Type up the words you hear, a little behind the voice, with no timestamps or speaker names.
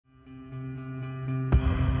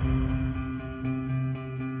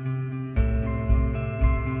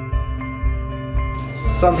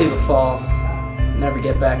Some people fall, never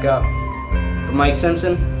get back up. But Mike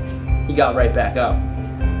Simpson, he got right back up.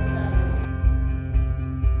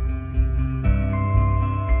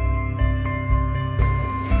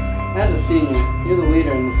 As a senior, you're the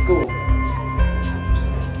leader in the school.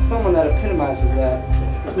 Someone that epitomizes that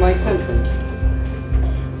is Mike Simpson.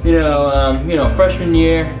 Freshman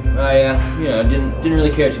year, I didn't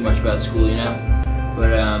really care too much about school,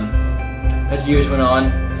 But as years went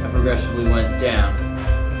on, I progressively went down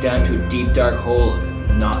to a deep, dark hole of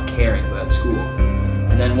not caring about school.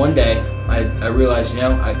 And then one day, I realized,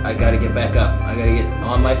 I got to get back up. I got to get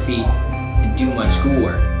on my feet and do my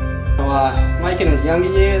schoolwork. Mike in his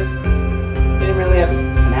younger years, he didn't really have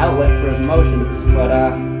an outlet for his emotions, but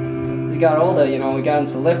as he got older, we got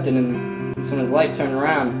into lifting, and that's when his life turned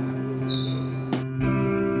around.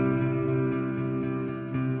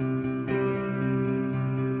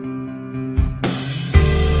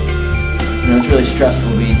 It's really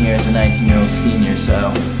stressful being here as a 19-year-old senior,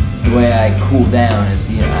 so the way I cool down is,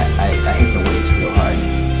 I hit the weights real hard.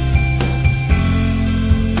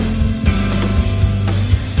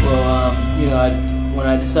 Well, when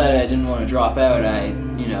I decided I didn't want to drop out, I,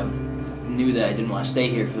 knew that I didn't want to stay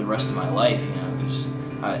here for the rest of my life, because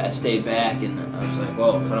I stayed back and I was like,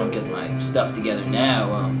 well, if I don't get my stuff together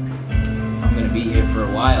now, I'm going to be here for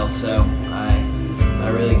a while, so I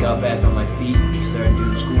really got back on my feet and started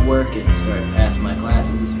doing schoolwork and started passing my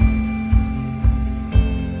classes.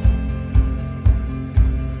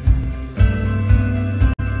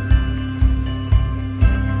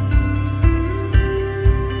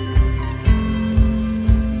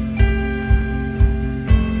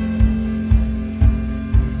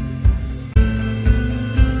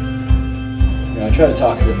 I try to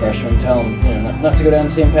talk to the freshmen, tell them, not to go down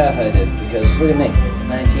the same path I did, because look at me, I'm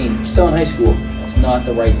 19, still in high school. That's not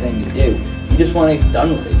the right thing to do. You just want to get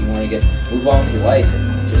done with it. You want to move on with your life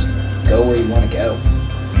and just go where you want to go.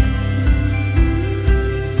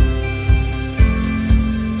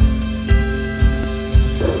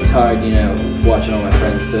 It's hard, watching all my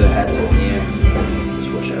friends throw their hats up in the air.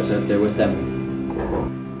 Just wish I was out there with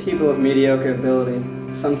them. People of mediocre ability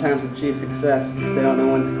sometimes achieve success because they don't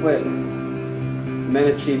know when to quit. Men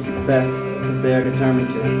achieve success because they are determined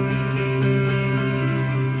to.